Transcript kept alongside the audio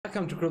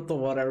Welcome to Crypto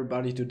World,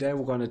 everybody. Today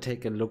we're going to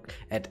take a look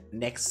at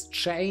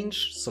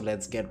Nexchange, so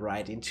let's get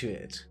right into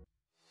it.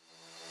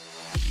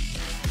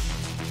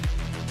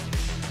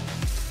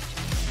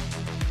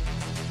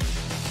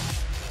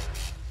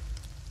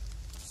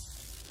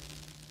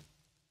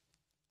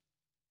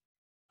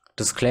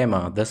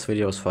 Disclaimer, this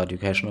video is for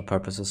educational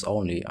purposes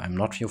only. I'm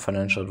not your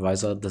financial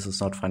advisor, this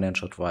is not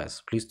financial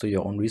advice. Please do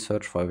your own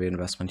research for every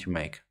investment you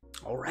make.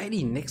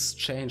 Alrighty,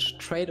 Nexchange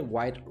trade a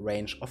wide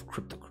range of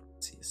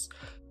cryptocurrencies.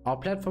 Our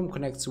platform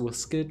connects you with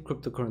skilled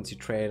cryptocurrency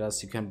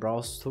traders. You can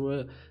browse through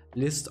a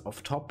list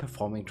of top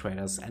performing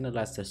traders,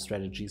 analyze their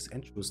strategies,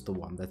 and choose the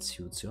one that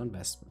suits your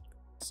investment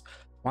goals.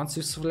 Once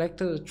you've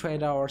selected a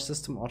trader, our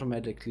system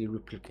automatically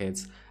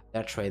replicates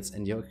their trades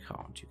in your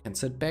account. You can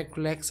sit back,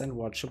 relax, and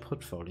watch your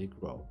portfolio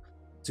grow.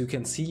 So you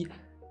can see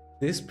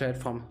this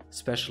platform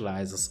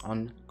specializes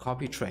on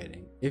copy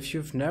trading. If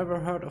you've never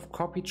heard of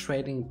copy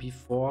trading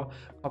before,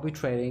 copy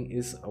trading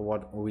is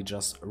what we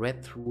just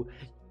read through.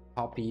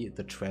 Copy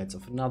the trades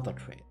of another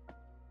trader.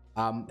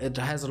 It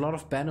has a lot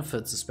of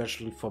benefits,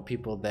 especially for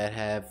people that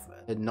have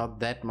not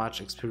that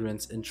much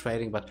experience in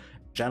trading, but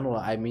in general,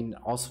 I mean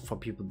also for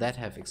people that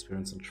have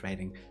experience in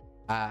trading.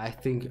 I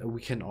think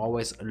we can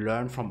always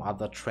learn from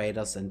other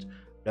traders and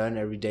learn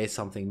every day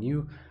something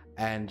new.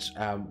 And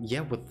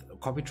yeah, with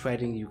copy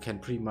trading, you can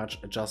pretty much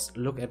just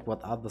look at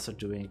what others are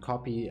doing,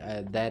 copy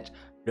that,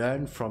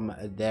 learn from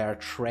their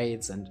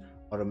trades, and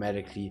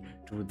automatically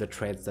do the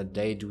trades that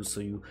they do.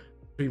 So you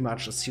pretty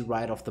much see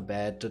right off the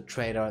bat the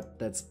trader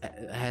that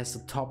has the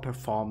top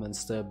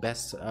performance, the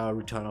best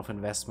return of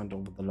investment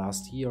over the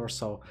last year or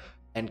so,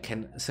 and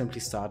can simply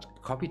start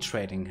copy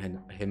trading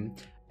him,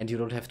 and you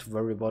don't have to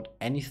worry about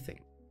anything.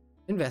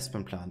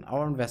 Investment plan.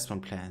 Our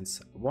investment plans: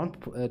 1 to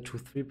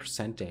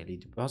 3% daily,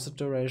 deposit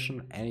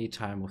duration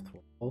anytime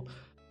withdrawal,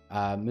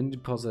 min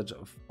deposit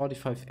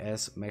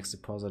 45s, max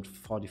deposit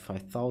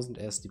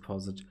 45,000s,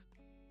 deposit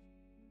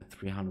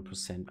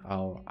 300%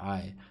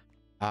 ROI.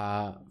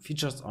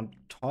 Features on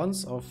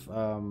tons of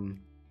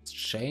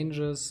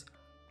exchanges,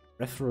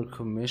 referral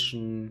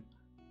commission,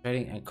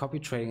 trading and copy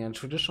trading. And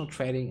traditional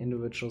trading,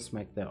 individuals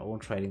make their own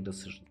trading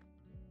decisions,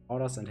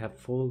 orders, and have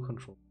full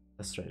control of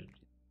their strategy.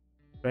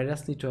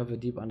 Traders need to have a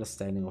deep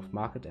understanding of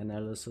market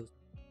analysis,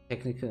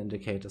 technical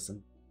indicators,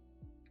 and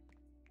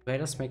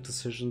traders make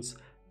decisions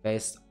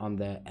based on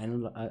their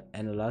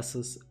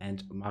analysis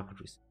and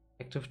market research.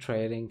 Active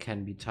trading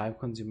can be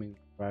time-consuming,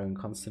 requiring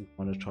constant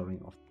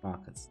monitoring of the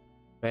markets.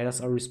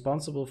 Traders are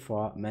responsible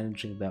for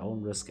managing their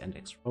own risk and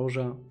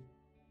exposure.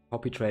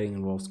 Copy trading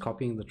involves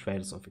copying the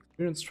trades of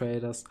experienced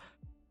traders.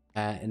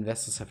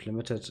 Investors have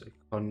limited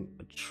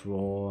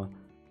control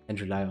and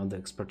rely on the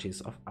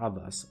expertise of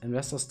others.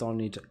 Investors don't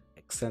need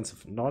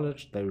extensive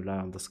knowledge, they rely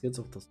on the skills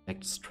of the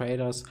selected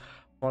traders.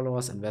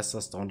 Followers,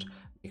 investors don't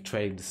make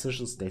trading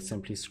decisions, they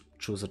simply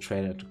choose a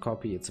trader to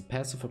copy. It's a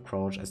passive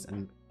approach, as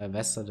an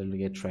investor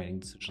delegate trading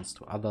decisions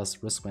to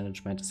others. Risk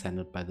management is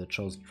handled by the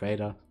chosen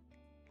trader,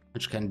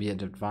 which can be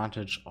an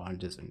advantage or a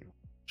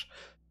disadvantage.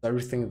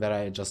 Everything that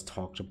I just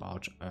talked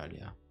about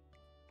earlier.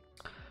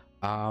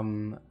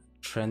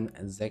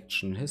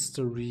 Transaction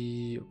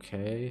history,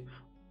 okay.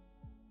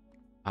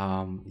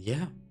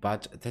 Yeah,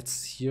 but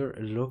let's here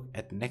a look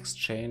at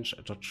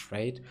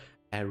Nexchange.trade.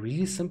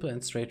 Really simple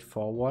and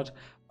straightforward,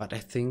 but I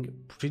think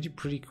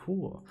pretty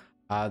cool.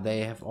 They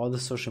have all the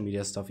social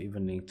media stuff,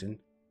 even LinkedIn.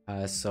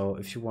 So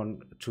if you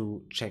want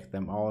to check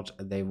them out,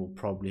 they will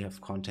probably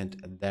have content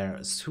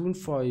there soon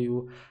for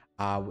you.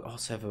 We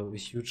also have a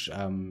huge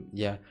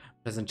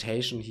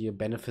presentation here: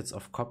 benefits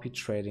of copy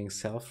trading,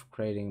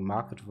 self-trading,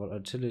 market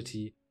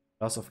volatility,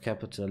 loss of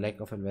capital, lack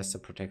of investor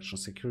protection,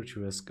 security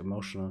risk,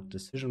 emotional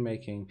decision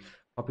making,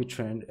 copy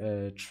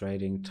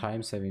trading,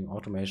 time saving,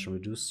 automation,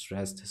 reduced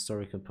stress,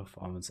 historical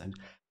performance, and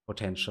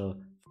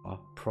potential for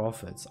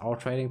profits. Our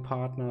trading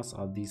partners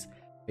are these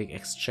big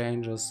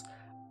exchanges.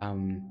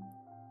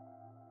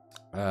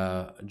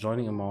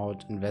 Joining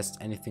amount: invest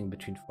anything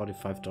between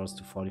 $45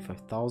 to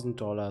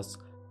 $45,000.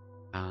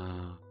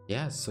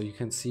 Yeah, so you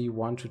can see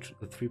 1 to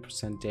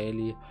 3%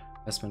 daily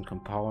investment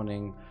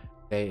compounding.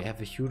 They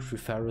have a huge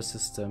referral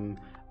system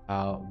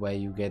where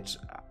you get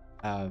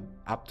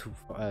up to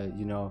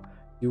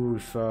you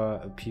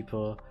refer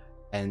people,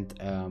 and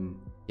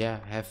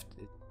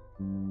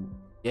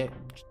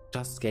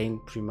just gain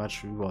pretty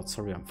much rewards.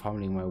 Sorry, I'm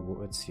fumbling my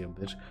words here a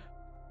bit.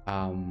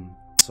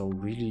 So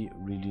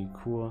really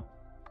cool,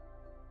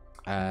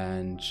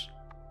 and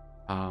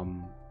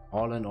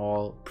all in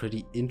all,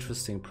 pretty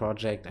interesting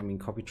project. I mean,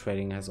 copy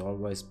trading has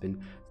always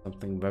been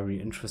something very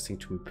interesting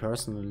to me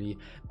personally,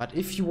 but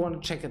if you want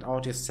to check it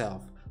out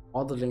yourself,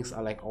 all the links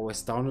are like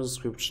always down in the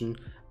description.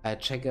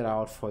 Check it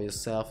out for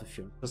yourself if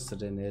you're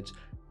interested in it.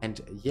 And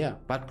yeah,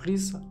 but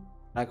please,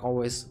 like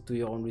always, do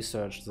your own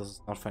research. This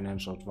is not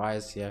financial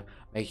advice here.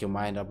 Make your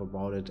mind up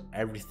about it.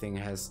 Everything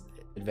has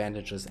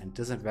advantages and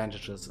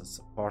disadvantages. It's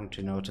important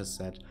to notice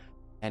that.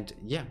 And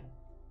yeah,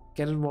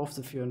 get involved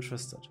if you're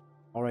interested.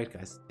 All right,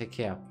 guys, take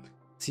care.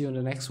 See you in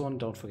the next one.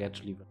 Don't forget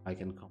to leave a like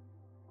and comment.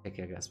 Take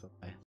care, guys. Bye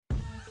bye.